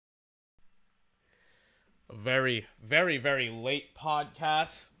a very, very, very late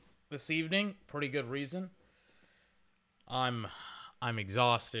podcast this evening. Pretty good reason. I'm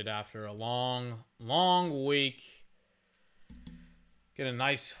exhausted after a long week. Get a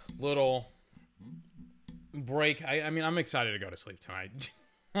nice little break. I mean, I'm excited to go to sleep tonight.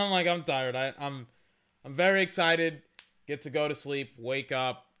 I'm tired. I'm very excited. Get to go to sleep, wake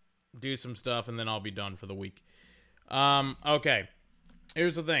up, do some stuff, and then I'll be done for the week. Okay.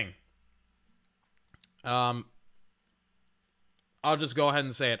 Here's the thing. I'll just go ahead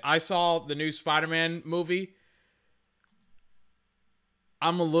and say it. I saw the new Spider-Man movie.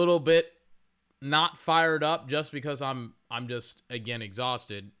 I'm a little bit not fired up just because I'm just, again,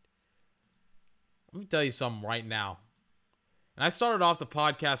 exhausted. Let me tell you something right now. And I started off the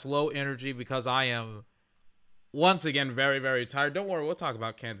podcast low energy because I am, once again, very, very tired. Don't worry, we'll talk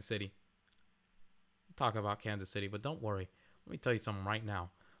about Kansas City. But don't worry. Let me tell you something right now.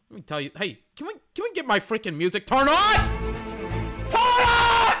 Let me tell you, hey, can we get my freaking music turned on? Turn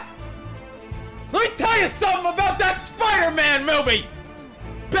on! Let me tell you something about that Spider-Man movie.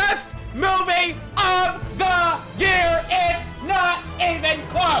 Best movie of the year. It's not even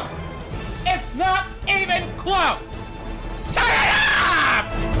close. It's not even close. Turn it up!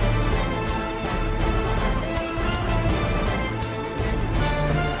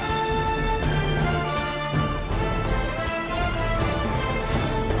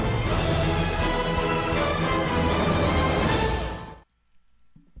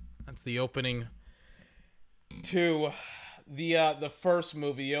 That's the opening to the first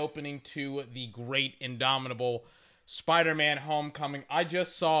movie, opening to the great, indomitable Spider-Man Homecoming. I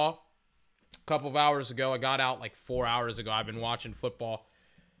just saw a couple of hours ago. I got out like 4 hours ago. I've been watching football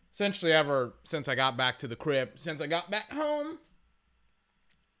essentially ever since I got back to the crib. Since I got back home,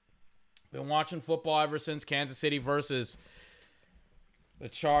 been watching football ever since Kansas City versus the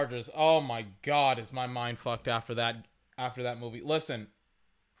Chargers. Oh my God, is my mind fucked after that movie. Listen,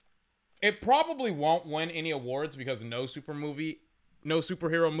 it probably won't win any awards because no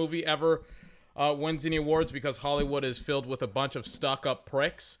superhero movie ever wins any awards because Hollywood is filled with a bunch of stuck-up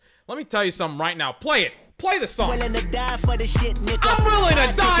pricks. Let me tell you something right now. Play it. Play the song. I'm willing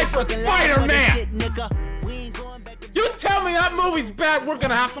to die for Spider-Man. You tell me that movie's bad, we're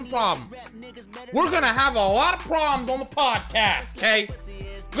gonna have some problems. We're gonna have a lot of problems on the podcast, okay?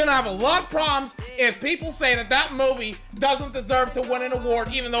 We're gonna have a lot of problems if people say that movie doesn't deserve to win an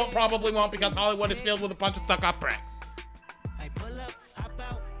award, even though it probably won't because Hollywood is filled with a bunch of stuck-up pricks. I pull up, hop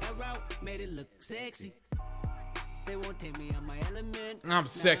out, air out, made it look sexy. They won't take me on my element. I'm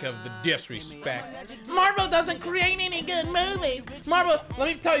sick of the disrespect. Marvel doesn't create any good movies. Marvel, let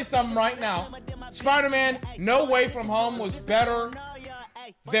me tell you something right now. Spider-Man No Way From Home was better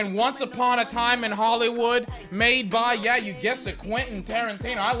than Once Upon a Time in Hollywood, made by, yeah, you guessed it, Quentin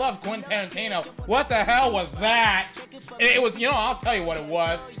Tarantino. I love Quentin Tarantino. What the hell was that? It was, I'll tell you what it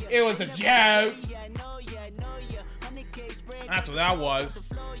was. It was a joke. That's what that was.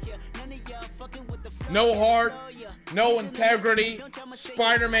 No heart, no integrity.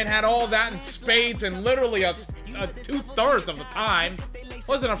 Spider-Man had all that in spades, and literally a 2/3 of the time.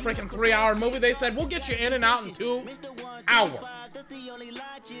 Wasn't a freaking 3-hour movie. They said, we'll get you in and out in 2 hours.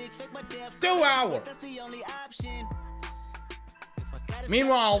 2 hours.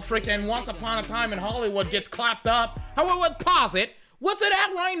 Meanwhile, freaking Once Upon a Time in Hollywood gets clapped up. Pause it. What's it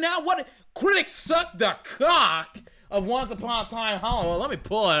at right now? What? Critics suck the cock of Once Upon a Time in Hollywood. Let me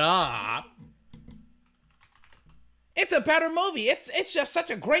pull it up. It's a better movie. It's just such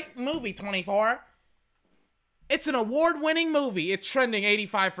a great movie, 24. It's an award-winning movie. It's trending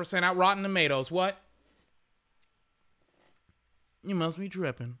 85% at Rotten Tomatoes. What? You must be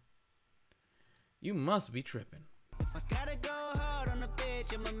tripping. You must be tripping.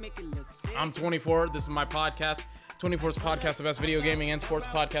 I'm 24. This is my podcast. 24's podcast, the best video gaming and sports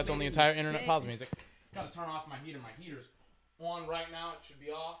podcast on the entire internet. Pause the music. Gotta turn off my heater. My heater's on right now. It should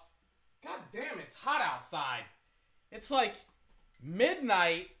be off. God damn, it's hot outside. It's like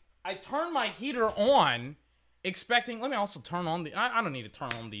midnight. I turn my heater on, expecting. Let me also turn on the. I don't need to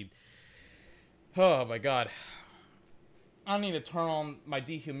turn on the. Oh my God. I don't need to turn on my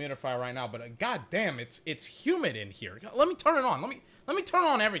dehumidifier right now, but God damn, it's humid in here. Let me turn it on. Let me turn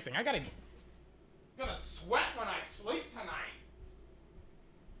on everything. I'm gonna sweat when I sleep tonight.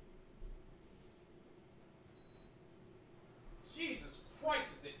 Jesus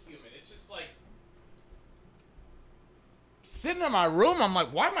Christ, is it humid? It's just like. Sitting in my room, I'm like,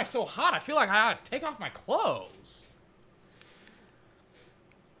 why am I so hot? I feel like I ought to take off my clothes.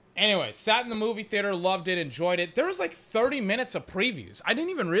 Anyway, sat in the movie theater, loved it, enjoyed it. There was like 30 minutes of previews. I didn't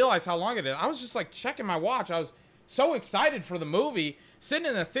even realize how long it is. I was just like checking my watch. I was so excited for the movie, sitting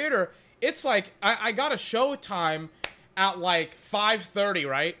in the theater. it's like, I got a show time at like 5:30,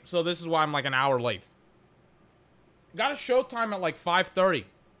 right? So this is why I'm like an hour late. Got a show time at like 5:30.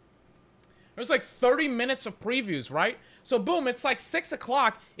 There's like 30 minutes of previews, right? So boom, it's like 6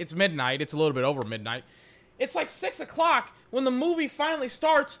 o'clock. It's midnight. It's a little bit over midnight. It's like 6 o'clock when the movie finally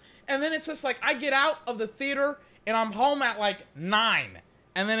starts, and then it's just like I get out of the theater and I'm home at like 9.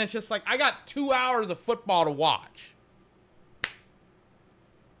 And then it's just like I got 2 hours of football to watch.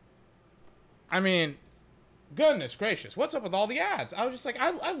 I mean, goodness gracious, what's up with all the ads? I was just like,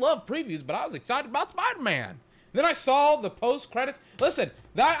 I love previews, but I was excited about Spider-Man. Then I saw the post-credits. Listen,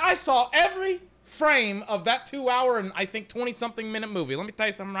 I saw every frame of that 2 hour and I think 20-something minute movie. Let me tell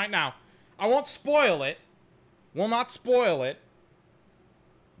you something right now. I won't spoil it. Will not spoil it.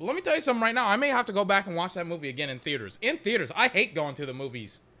 But let me tell you something right now. I may have to go back and watch that movie again in theaters. In theaters. I hate going to the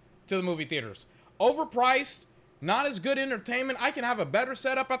movies. To the movie theaters. Overpriced. Not as good entertainment. I can have a better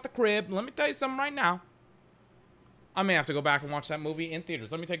setup at the crib. Let me tell you something right now. I may have to go back and watch that movie in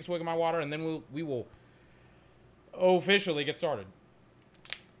theaters. Let me take a swig of my water and then we will officially get started.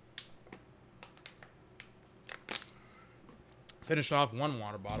 Finished off one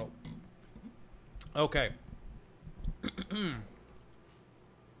water bottle. Okay.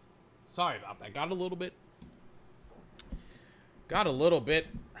 Sorry about that. Got a little bit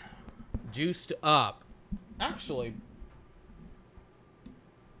juiced up. Actually,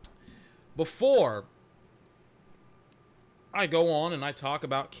 before I go on and I talk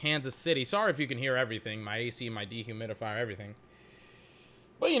about Kansas City, sorry if you can hear everything, my AC, my dehumidifier, everything.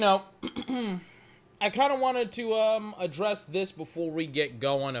 But, you know, I kind of wanted to address this before we get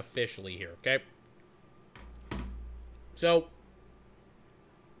going officially here, okay? So,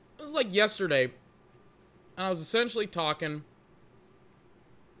 it was like yesterday, and I was essentially talking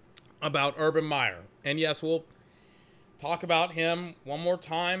about Urban Meyer. And yes, we'll talk about him one more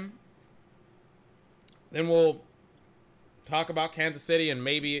time. Then we'll talk about Kansas City, and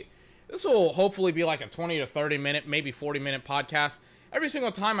maybe this will hopefully be like a 20 to 30 minute, maybe 40-minute podcast. Every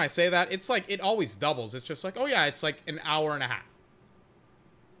single time I say that, it's like it always doubles. It's just like, oh yeah, it's like an hour and a half.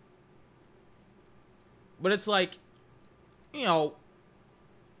 But it's like, you know,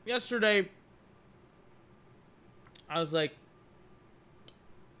 yesterday I was like,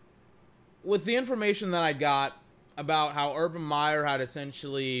 with the information that I got about how Urban Meyer had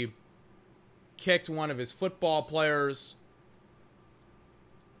essentially kicked one of his football players,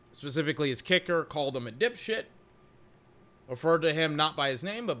 specifically his kicker, called him a dipshit, referred to him not by his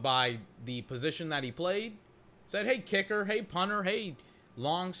name, but by the position that he played, said, hey, kicker, hey, punter, hey,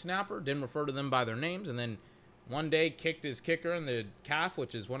 long snapper, didn't refer to them by their names, and then one day kicked his kicker in the calf,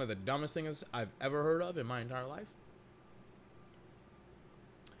 which is one of the dumbest things I've ever heard of in my entire life.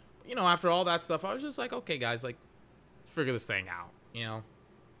 You know, after all that stuff, I was just like, okay, guys, like, let's figure this thing out, you know?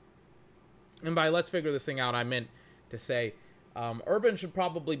 And by let's figure this thing out, I meant to say, Urban should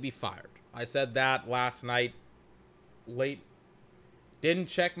probably be fired. I said that last night, late. Didn't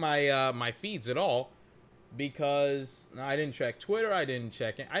check my my feeds at all, because I didn't check Twitter, I didn't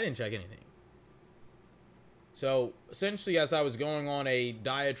check anything. So, essentially, as I was going on a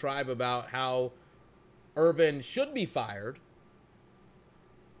diatribe about how Urban should be fired,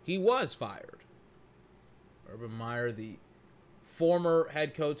 he was fired. Urban Meyer, the former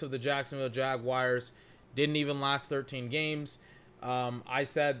head coach of the Jacksonville Jaguars, didn't even last 13 games. I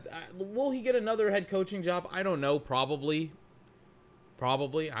said, will he get another head coaching job? I don't know. Probably.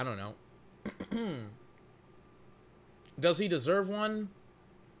 I don't know. Does he deserve one?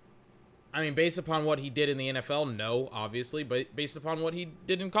 I mean, based upon what he did in the NFL, no, obviously. But based upon what he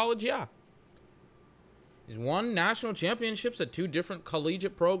did in college, yeah. He's won national championships at 2 different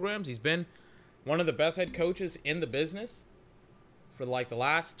collegiate programs. He's been one of the best head coaches in the business for like the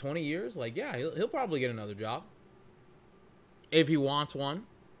last 20 years. Like, yeah, he'll probably get another job if he wants one.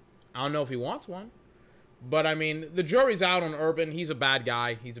 I don't know if he wants one. But, I mean, the jury's out on Urban. He's a bad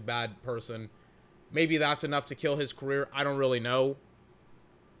guy. He's a bad person. Maybe that's enough to kill his career. I don't really know.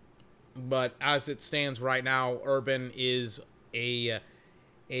 But as it stands right now, Urban is you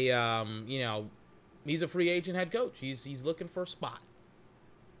know, he's a free agent head coach. He's looking for a spot.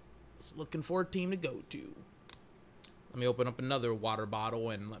 He's looking for a team to go to. Let me open up another water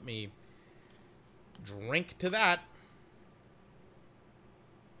bottle and let me drink to that.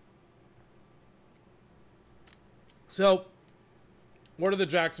 So, where do the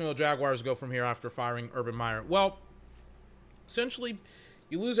Jacksonville Jaguars go from here after firing Urban Meyer? Well, essentially,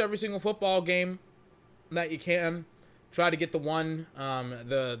 you lose every single football game that you can. Try to get the one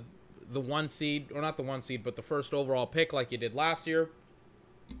seed, or not the 1 seed, but the first overall pick like you did last year.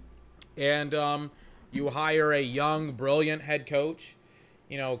 And you hire a young, brilliant head coach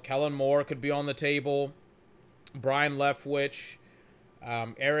You know, Kellen Moore could be on the table. Brian Leftwich.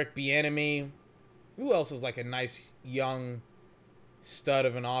 Eric Bieniemy. Who else is like a nice young stud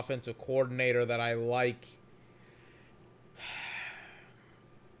of an offensive coordinator that I like?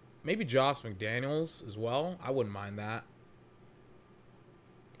 Maybe Josh McDaniels as well. I wouldn't mind that.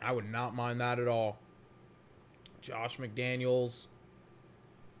 I would not mind that at all. Josh McDaniels.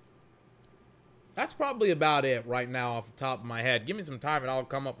 That's probably about it right now off the top of my head. Give me some time and I'll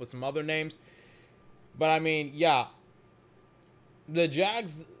come up with some other names. But I mean, yeah. The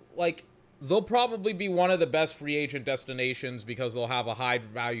Jags, like, they'll probably be one of the best free agent destinations because they'll have a high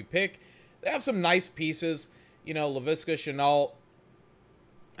value pick. They have some nice pieces. You know, Laviska Shenault.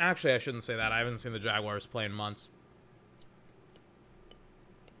 Actually, I shouldn't say that. I haven't seen the Jaguars play in months.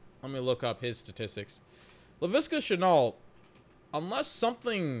 Let me look up his statistics. Laviska Shenault, unless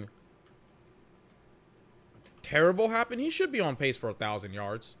something terrible happened, he should be on pace for 1,000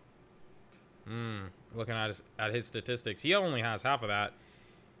 yards. Looking at his statistics, he only has half of that.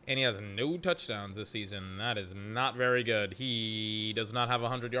 And he has no touchdowns this season. That is not very good. He does not have a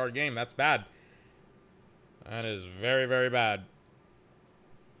 100-yard game. That's bad. That is very, very bad.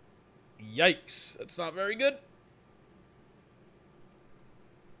 Yikes. That's not very good.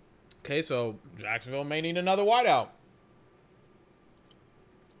 Okay, so Jacksonville may need another wideout.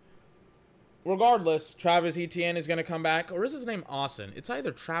 Regardless, Travis Etienne is going to come back. Or is his name Austin? It's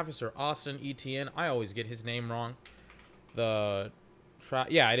either Travis or Austin Etienne. I always get his name wrong. Yeah,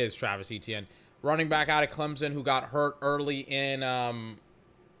 it is Travis Etienne. Running back out of Clemson who got hurt early in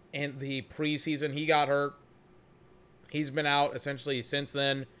the preseason. He got hurt. He's been out essentially since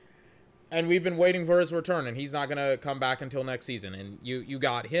then. And we've been waiting for his return, and he's not going to come back until next season. And you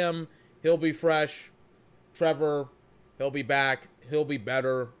got him. He'll be fresh. Trevor, he'll be back. He'll be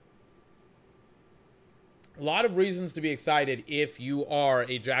better. A lot of reasons to be excited if you are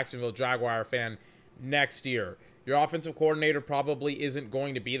a Jacksonville Jaguar fan next year. Your offensive coordinator probably isn't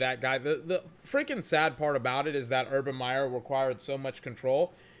going to be that guy. The freaking sad part about it is that Urban Meyer required so much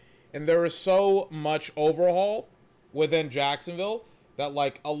control. And there is so much overhaul within Jacksonville that,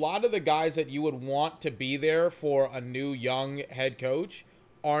 like, a lot of the guys that you would want to be there for a new young head coach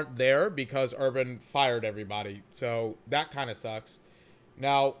aren't there because Urban fired everybody. So that kind of sucks.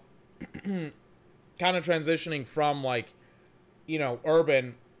 Now, kind of transitioning from, like, you know,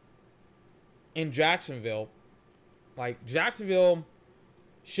 Urban in Jacksonville. Like, Jacksonville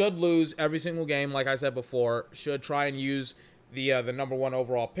should lose every single game, like I said before. Should try and use the #1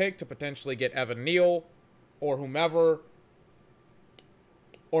 overall pick to potentially get Evan Neal or whomever.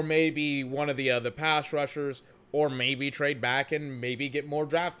 Or maybe one of the pass rushers. Or maybe trade back and maybe get more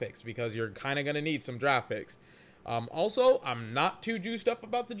draft picks because you're kind of going to need some draft picks. Also, I'm not too juiced up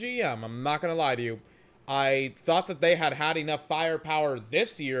about the GM. I'm not going to lie to you. I thought that they had enough firepower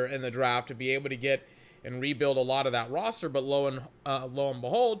this year in the draft to be able to get and rebuild a lot of that roster, but lo and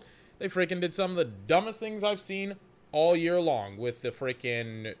behold, they freaking did some of the dumbest things I've seen all year long with the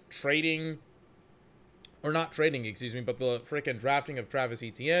freaking trading, or not trading, excuse me, but the freaking drafting of Travis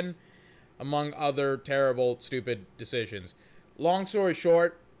Etienne, among other terrible, stupid decisions. Long story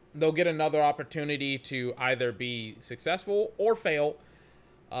short, they'll get another opportunity to either be successful or fail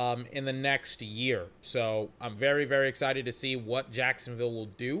in the next year. So I'm very, very excited to see what Jacksonville will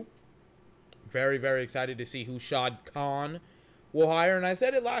do. Very, very excited to see who Shad Khan will hire. And I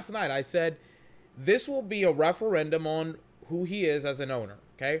said it last night. I said this will be a referendum on who he is as an owner,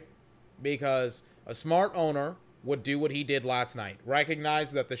 okay? Because a smart owner would do what he did last night.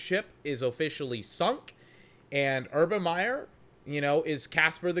 Recognize that the ship is officially sunk and Urban Meyer, you know, is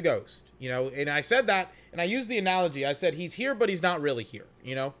Casper the Ghost. You know, and I said that, and I used the analogy. I said he's here, but he's not really here,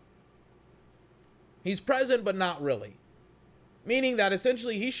 you know? He's present, but not really. Meaning that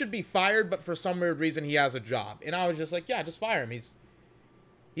essentially he should be fired, but for some weird reason he has a job. And I was just like, yeah, just fire him.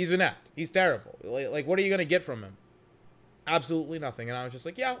 He's inept. He's terrible. Like, what are you going to get from him? Absolutely nothing. And I was just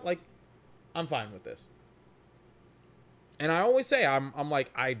like, yeah, like, I'm fine with this. And I always say, I'm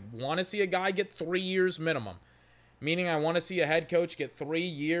like, I want to see a guy get 3 years minimum. Meaning I want to see a head coach get 3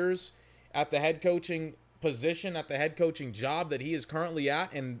 years at the head coaching position, at the head coaching job that he is currently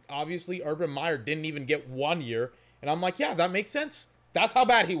at. And obviously Urban Meyer didn't even get 1 year. And I'm like, yeah, that makes sense. That's how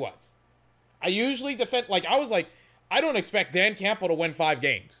bad he was. I usually defend, like, I was like, I don't expect Dan Campbell to win 5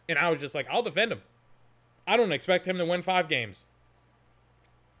 games. And I was just like, I'll defend him. I don't expect him to win 5 games.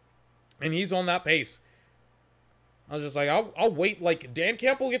 And he's on that pace. I was just like, I'll wait. Like, Dan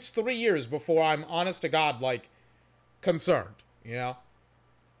Campbell gets 3 years before I'm, honest to God, like, concerned, you know?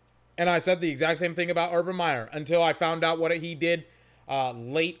 And I said the exact same thing about Urban Meyer until I found out what he did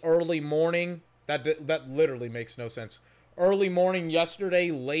late, early morning. That literally makes no sense. early morning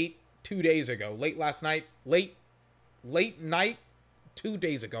yesterday, late 2 days ago, late last night, late night 2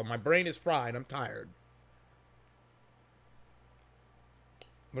 days ago. My brain is fried. I'm tired.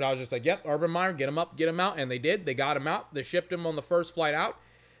 But I was just like, yep, Urban Meyer, get him up, get him out. And they did. They got him out. They shipped him on the first flight out.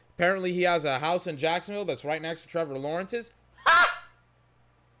 Apparently, he has a house in Jacksonville that's right next to Trevor Lawrence's. Ha!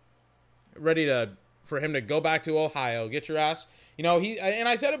 Ready for him to go back to Ohio. Get your ass. You know, and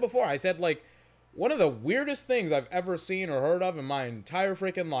I said it before. I said, like, one of the weirdest things I've ever seen or heard of in my entire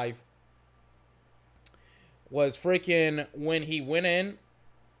freaking life was freaking when he went in,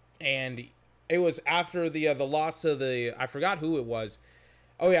 and it was after the loss to the, I forgot who it was.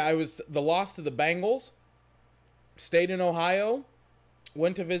 Oh, yeah, it was the loss to the Bengals. Stayed in Ohio.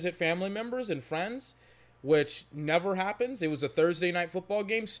 Went to visit family members and friends, which never happens. It was a Thursday night football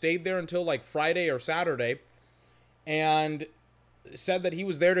game. Stayed there until like Friday or Saturday. And said that he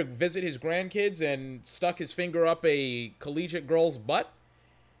was there to visit his grandkids and stuck his finger up a collegiate girl's butt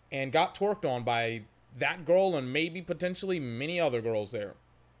and got twerked on by that girl and maybe potentially many other girls there.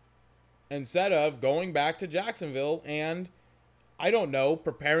 Instead of going back to Jacksonville and, I don't know,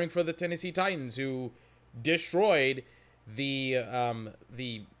 preparing for the Tennessee Titans, who destroyed the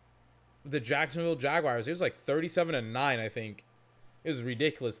Jacksonville Jaguars. It was like 37-9, I think. It was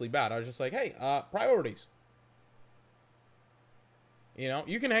ridiculously bad. I was just like, hey, priorities. You know,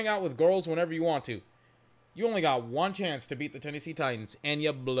 you can hang out with girls whenever you want to. You only got one chance to beat the Tennessee Titans, and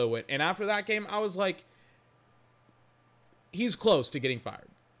you blew it. And after that game, I was like, he's close to getting fired.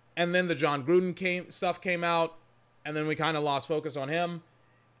 And then the John Gruden stuff came out, and then we kind of lost focus on him.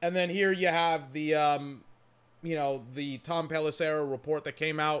 And then here you have the, the Tom Pelissero report that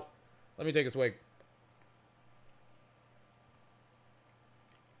came out. Let me take a swig.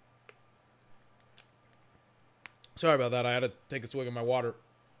 Sorry about that. I had to take a swig of my water.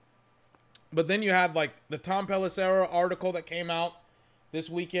 But then you have, like, the Tom Pelissero article that came out this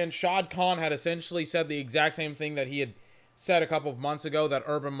weekend. Shad Khan had essentially said the exact same thing that he had said a couple of months ago, that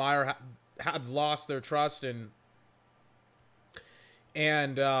Urban Meyer had lost their trust, and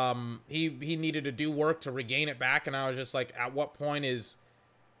he needed to do work to regain it back. And I was just like, at what point is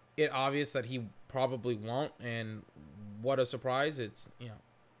it obvious that he probably won't? And what a surprise. It's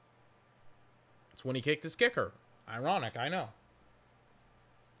when he kicked his kicker. Ironic, I know.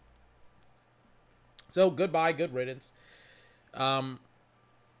 So, goodbye, good riddance. I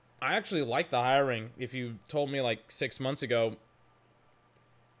actually like the hiring. If you told me like 6 months ago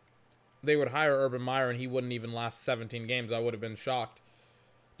they would hire Urban Meyer and he wouldn't even last 17 games, I would have been shocked.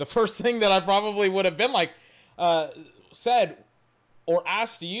 The first thing that I probably would have been like, said or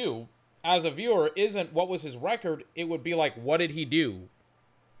asked you as a viewer isn't what was his record. It would be like, what did he do?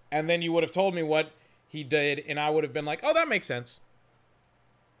 And then you would have told me what he did, and I would have been like, oh, that makes sense.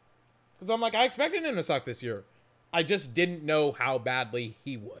 Because I'm like, I expected him to suck this year. I just didn't know how badly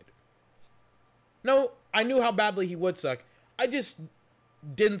he would. No, I knew how badly he would suck. I just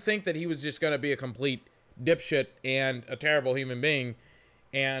didn't think that he was just going to be a complete dipshit and a terrible human being.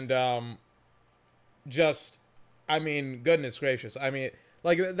 And, goodness gracious. I mean,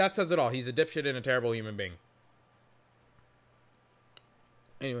 like, that says it all. He's a dipshit and a terrible human being.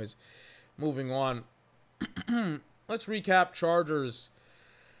 Anyways, moving on. Let's recap Chargers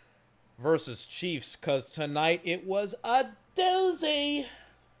versus Chiefs, because tonight it was a doozy.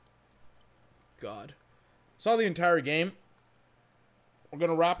 God. Saw the entire game. We're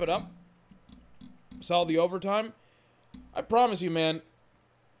going to wrap it up. Saw the overtime. I promise you, man,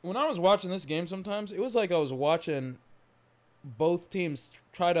 when I was watching this game sometimes, it was like I was watching both teams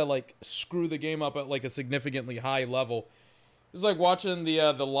try to, like, screw the game up at, like, a significantly high level. It was like watching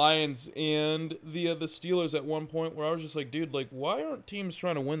the Lions and the Steelers at one point, where I was just like, dude, like, why aren't teams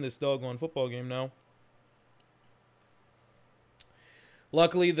trying to win this doggone football game now?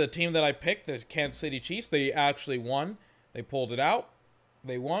 Luckily, the team that I picked, the Kansas City Chiefs, they actually won. They pulled it out.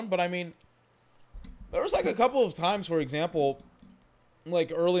 They won. But, I mean, there was like a couple of times, for example,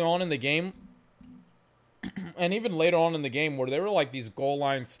 like early on in the game, and even later on in the game, where there were like these goal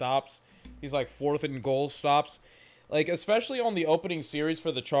line stops, these like 4th and goal stops. Like, especially on the opening series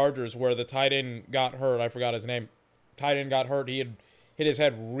for the Chargers, where the tight end got hurt. I forgot his name. Tight end got hurt. He had hit his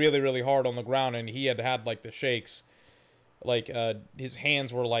head really, really hard on the ground, and he had like the shakes. Like, his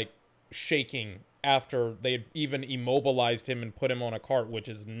hands were like shaking after they had even immobilized him and put him on a cart, which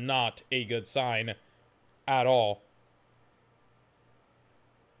is not a good sign at all.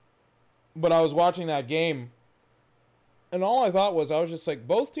 But I was watching that game, and all I thought was, I was just like,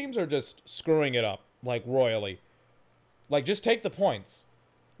 both teams are just screwing it up, like, royally. Like, just take the points.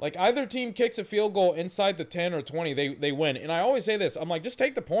 Like, either team kicks a field goal inside the 10 or 20, they win. And I always say this, I'm like, just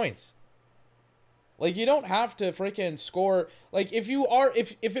take the points. Like, you don't have to freaking score. Like, if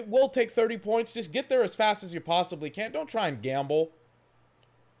it will take 30 points, just get there as fast as you possibly can. Don't try and gamble.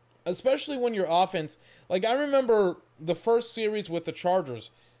 Especially when your offense, like, I remember the first series with the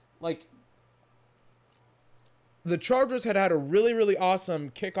Chargers. Like, the Chargers had a really, really awesome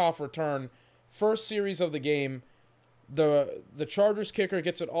kickoff return. First series of the game. The Chargers kicker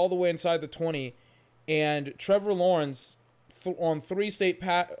gets it all the way inside the 20. And Trevor Lawrence, on three straight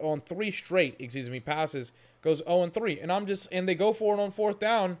passes, goes 0-3. And they go for it on fourth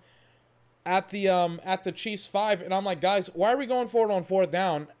down at the Chiefs 5. And I'm like, guys, why are we going for it on fourth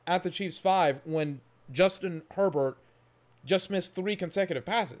down at the Chiefs 5 when Justin Herbert just missed 3 consecutive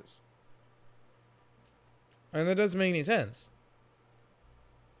passes? And that doesn't make any sense.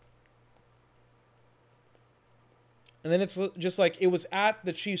 And then it's just like, it was at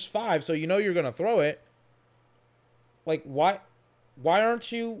the Chiefs 5, so you know you're going to throw it. Like, why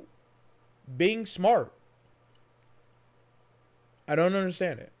aren't you being smart? I don't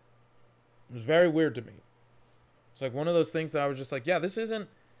understand it. It was very weird to me. It's like one of those things that I was just like, yeah, this isn't...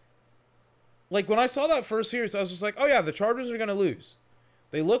 Like, when I saw that first series, I was just like, oh yeah, the Chargers are going to lose.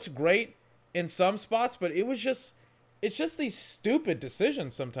 They looked great in some spots, but it's just these stupid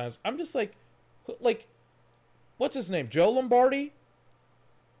decisions sometimes. I'm just like, what's his name? Joe Lombardi?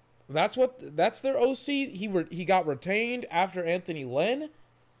 That's their OC. He got retained after Anthony Lynn.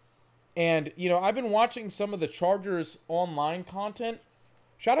 And, you know, I've been watching some of the Chargers online content.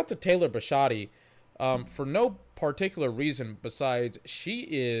 Shout out to Taylor Bisciotti, for no particular reason besides she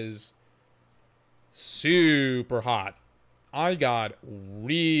is super hot. I got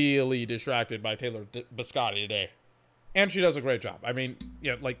really distracted by Taylor Bisciotti today. And she does a great job. I mean,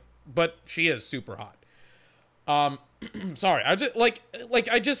 yeah, like, but she is super hot. Sorry, I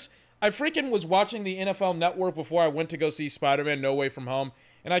freaking was watching the NFL Network before I went to go see Spider-Man No Way From Home,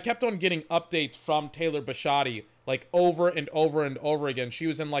 and I kept on getting updates from Taylor Bisciotti, like, over and over and over again. She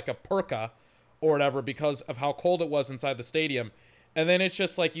was in, like, a parka or whatever because of how cold it was inside the stadium. And then it's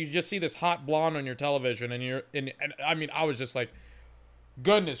just like, you just see this hot blonde on your television, and I mean, I was just like,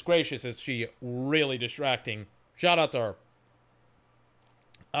 goodness gracious, is she really distracting. Shout out to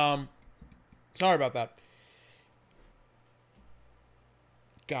her. Sorry about that.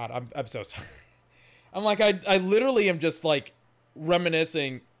 God, I'm so sorry. I'm like, I literally am just like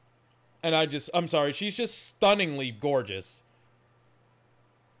reminiscing, and I'm sorry. She's just stunningly gorgeous.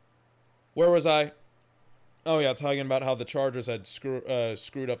 Where was I? Oh yeah, talking about how the Chargers had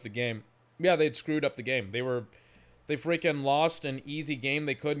screwed up the game. Yeah, they'd screwed up the game. They freaking lost an easy game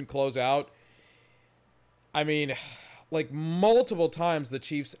they couldn't close out. I mean, like, multiple times the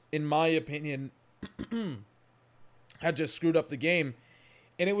Chiefs, in my opinion, had just screwed up the game.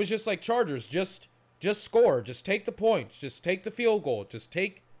 And it was just like, Chargers, just score. Just take the points. Just take the field goal. Just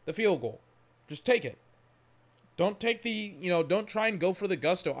take the field goal. Just take it. Don't take don't try and go for the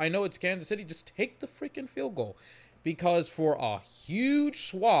gusto. I know it's Kansas City. Just take the freaking field goal. Because for a huge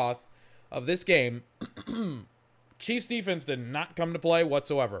swath of this game, Chiefs defense did not come to play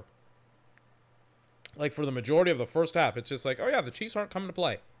whatsoever. Like, for the majority of the first half, it's just like, oh yeah, the Chiefs aren't coming to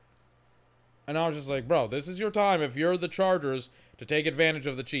play. And I was just like, bro, this is your time, if you're the Chargers, to take advantage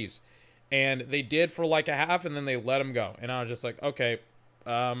of the Chiefs. And they did for like a half, and then they let them go. And I was just like, okay,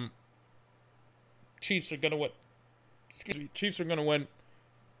 Chiefs are going to win. Excuse me, Chiefs are going to win.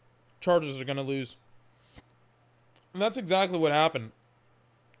 Chargers are going to lose. And that's exactly what happened.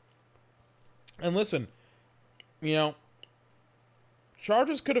 And listen,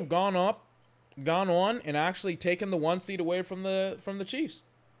 Chargers could have gone on, and actually taken the 1 seed away from the Chiefs.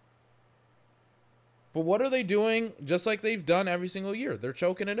 But what are they doing? Just like they've done every single year. They're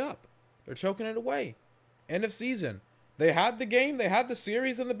choking it up. They're choking it away. End of season. They had the game. They had the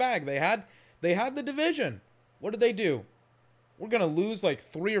series in the bag. They had the division. What did they do? We're going to lose like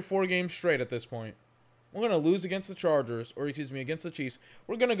 3 or 4 games straight at this point. We're going to lose against the Chargers, or excuse me, against the Chiefs.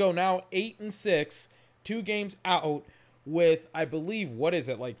 We're going to go now 8-6, 2 games out with, I believe, what is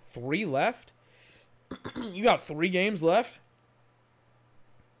it, like 3 left? You got 3 games left?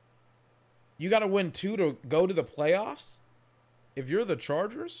 You got to win 2 to go to the playoffs? If you're the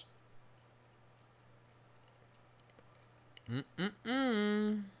Chargers? I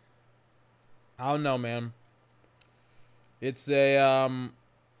don't know, man. It's it's going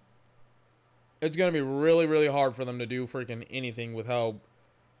to be really, really hard for them to do freaking anything with how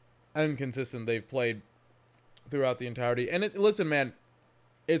inconsistent they've played throughout the entirety. And listen, man,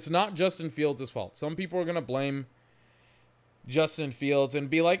 it's not Justin Fields' fault. Some people are going to blame Justin Fields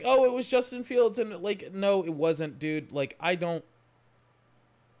and be like, oh, it was Justin Fields. And like, no, it wasn't, dude. Like, I don't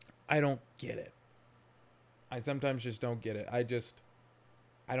get it. I sometimes just don't get it. I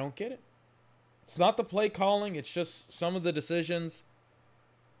don't get it. It's not the play calling. It's just some of the decisions.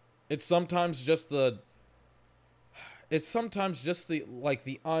 It's sometimes just the like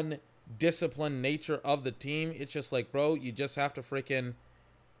the undisciplined nature of the team. It's just like, bro, you just have to freaking,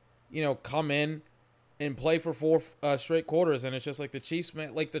 come in and play for 4 straight quarters. And it's just like the Chiefs,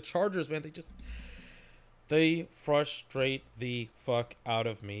 man, like the Chargers, man, they frustrate the fuck out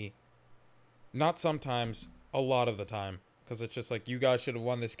of me. Not sometimes, a lot of the time. Because it's just like, you guys should have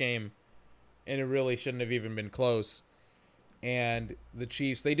won this game. And it really shouldn't have even been close. And the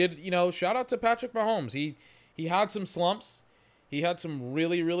Chiefs, they did, shout out to Patrick Mahomes. He had some slumps. He had some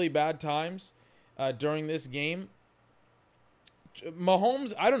really, really bad times during this game.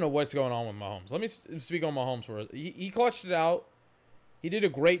 Mahomes, I don't know what's going on with Mahomes. Let me speak on Mahomes for it. He clutched it out. He did a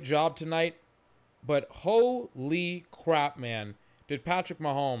great job tonight. But holy crap, man, did Patrick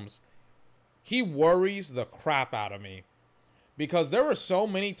Mahomes. He worries the crap out of me. Because there were so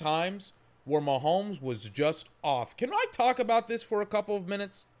many times where Mahomes was just off. Can I talk about this for a couple of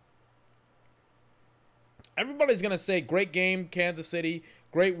minutes? Everybody's going to say, great game, Kansas City,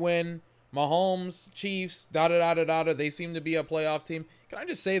 great win, Mahomes, Chiefs, da-da-da-da-da, they seem to be a playoff team. Can I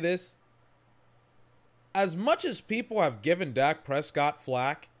just say this? As much as people have given Dak Prescott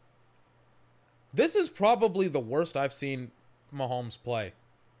flack, this is probably the worst I've seen Mahomes play.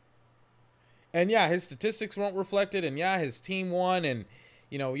 And yeah, his statistics weren't reflected, and yeah, his team won, and,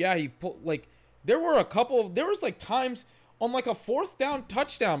 yeah, he put, like, there was, like, times on, like, a 4th down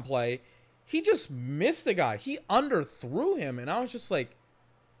touchdown play, he just missed a guy. He underthrew him, and I was just like,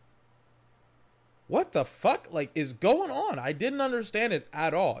 what the fuck, like, is going on? I didn't understand it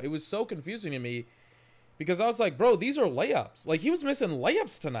at all. It was so confusing to me, because I was like, bro, these are layups. Like, he was missing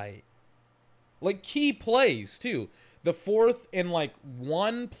layups tonight. Like, key plays, too. The 4th and, like,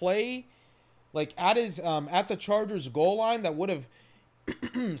 1 play, like, at the Chargers goal line that would have,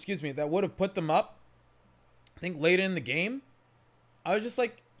 excuse me, that would have put them up, I think, later in the game. I was just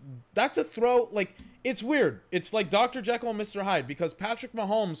like, that's a throw. Like, it's weird. It's like Dr. Jekyll and Mr. Hyde, because Patrick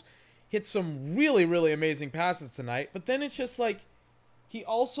Mahomes hit some really, really amazing passes tonight, but then it's just like, he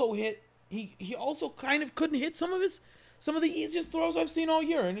also kind of couldn't hit some of the easiest throws I've seen all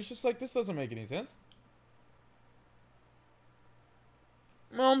year, and it's just like, this doesn't make any sense.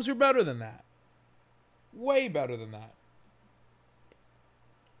 Mahomes, you're better than that. Way better than that.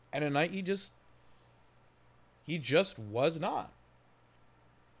 And tonight he just was not.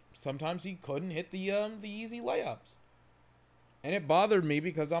 Sometimes he couldn't hit the easy layups. And it bothered me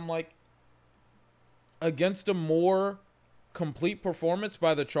because I'm like, against a more complete performance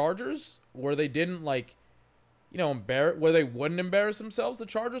by the Chargers, where they didn't, like, where they wouldn't embarrass themselves, the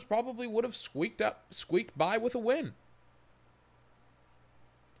Chargers probably would have squeaked by with a win.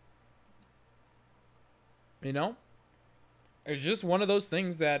 It's just one of those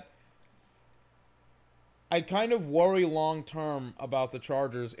things that I kind of worry long term about the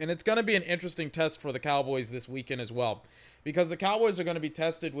Chargers, and it's going to be an interesting test for the Cowboys this weekend as well, because the Cowboys are going to be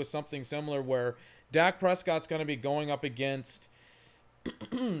tested with something similar where Dak Prescott's going to be going up against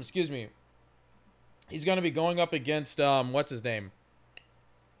excuse me, he's going to be going up against what's his name,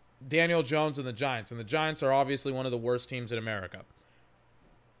 Daniel Jones and the Giants are obviously one of the worst teams in America,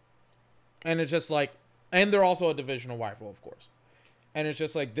 and it's just like, and they're also a divisional rival, of course. And it's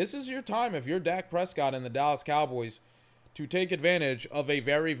just like, this is your time, if you're Dak Prescott and the Dallas Cowboys, to take advantage of a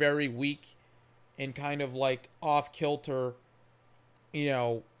very, very weak and kind of like off-kilter,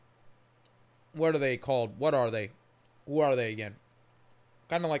 what are they called? What are they? Who are they again?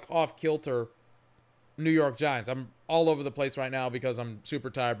 Kind of like off-kilter New York Giants. I'm all over the place right now because I'm super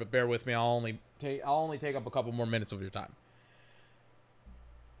tired, but bear with me. I'll only take up a couple more minutes of your time.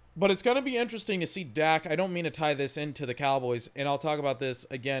 But it's going to be interesting to see Dak. I don't mean to tie this into the Cowboys, and I'll talk about this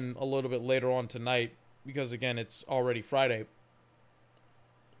again a little bit later on tonight, because, again, it's already Friday.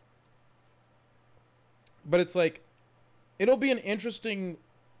 But it's like, it'll be an interesting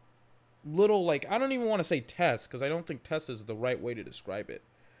little, like, I don't even want to say test, because I don't think test is the right way to describe it.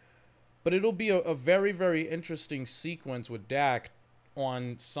 But it'll be a very, very interesting sequence with Dak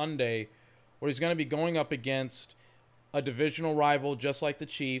on Sunday, where he's going to be going up against a divisional rival just like the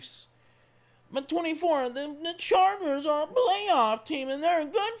Chiefs. But 24, the Chargers are a playoff team, and they're a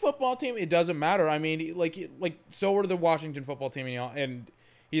good football team. It doesn't matter. I mean, like so are the Washington football team, and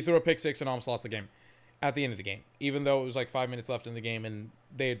he threw a pick six and almost lost the game at the end of the game, even though it was like 5 minutes left in the game, and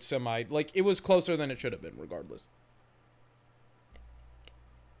they had it was closer than it should have been, regardless.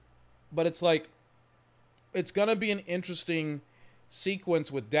 But it's like, it's going to be an interesting sequence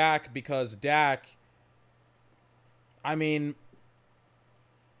with Dak, because Dak, I mean,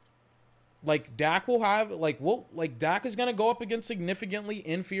 Like Dak will have Dak is gonna go up against significantly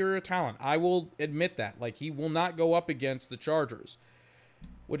inferior talent. I will admit that. Like he will not go up against the Chargers,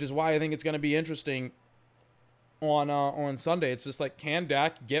 which is why I think it's gonna be interesting on Sunday. It's just like, can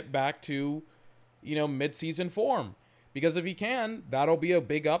Dak get back to, midseason form? Because if he can, that'll be a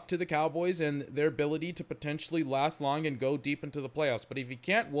big up to the Cowboys and their ability to potentially last long and go deep into the playoffs. But if he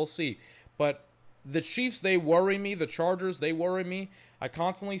can't, we'll see. But the Chiefs, they worry me. The Chargers, they worry me. I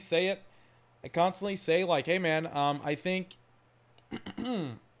constantly say it. I constantly say, like, hey, man, I think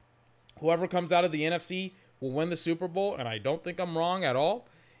whoever comes out of the NFC will win the Super Bowl, and I don't think I'm wrong at all.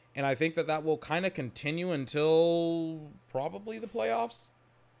 And I think that will kind of continue until probably the playoffs.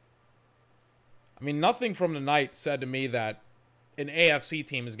 I mean, nothing from the night said to me that an AFC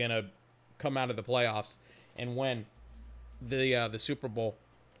team is going to come out of the playoffs and win the Super Bowl.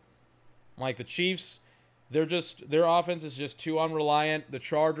 Like the Chiefs, their offense is just too unreliant. The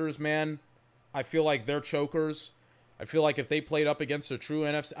Chargers, man, I feel like they're chokers. I feel like if they played up against a true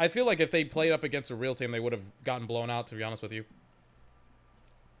NFC, I feel like if they played up against a real team, they would have gotten blown out, to be honest with you.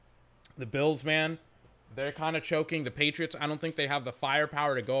 The Bills, man, they're kind of choking. The Patriots, I don't think they have the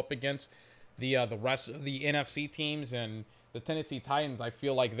firepower to go up against the rest of the NFC teams. And the Tennessee Titans, I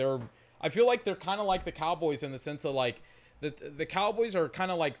feel like they're kind of like the Cowboys in the sense of like the Cowboys are kind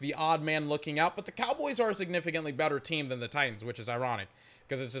of like the odd man looking out, but the Cowboys are a significantly better team than the Titans, which is ironic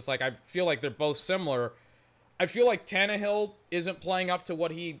because it's just like I feel like they're both similar. I feel like Tannehill isn't playing up to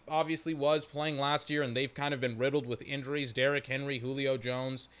what he obviously was playing last year, and they've kind of been riddled with injuries. Derrick Henry, Julio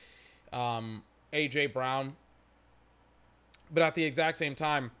Jones, A.J. Brown. But at the exact same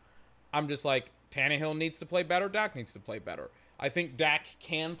time, I'm just like, Tannehill needs to play better. Dak needs to play better. I think Dak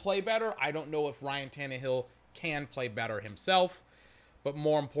can play better. I don't know if Ryan Tannehill can play better himself. But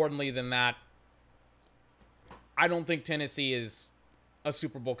more importantly than that, I don't think Tennessee is a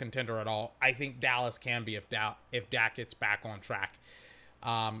Super Bowl contender at all. I think Dallas can be if Dak gets back on track.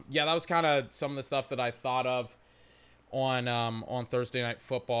 Yeah, that was kind of some of the stuff that I thought of on Thursday Night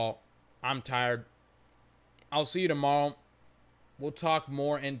Football. I'm tired. I'll see you tomorrow. We'll talk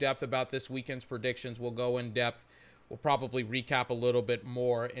more in depth about this weekend's predictions. We'll go in depth. We'll probably recap a little bit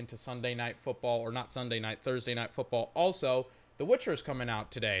more into Sunday Night Football, or not Sunday night, Thursday Night Football. Also, The Witcher is coming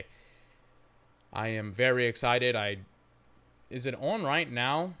out today. I am very excited. Is it on right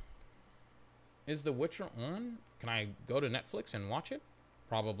now? Is The Witcher on? Can I go to Netflix and watch it?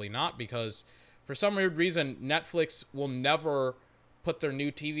 Probably not, because for some weird reason, Netflix will never put their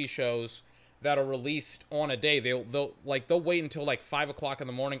new TV shows that are released on a day. They'll wait until like 5 o'clock in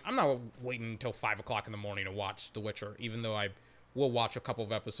the morning. I'm not waiting until 5 o'clock in the morning to watch The Witcher, even though I will watch a couple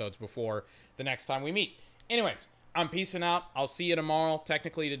of episodes before the next time we meet. Anyways, I'm peacing out. I'll see you tomorrow,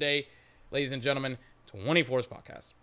 technically today. Ladies and gentlemen, 24's Podcast.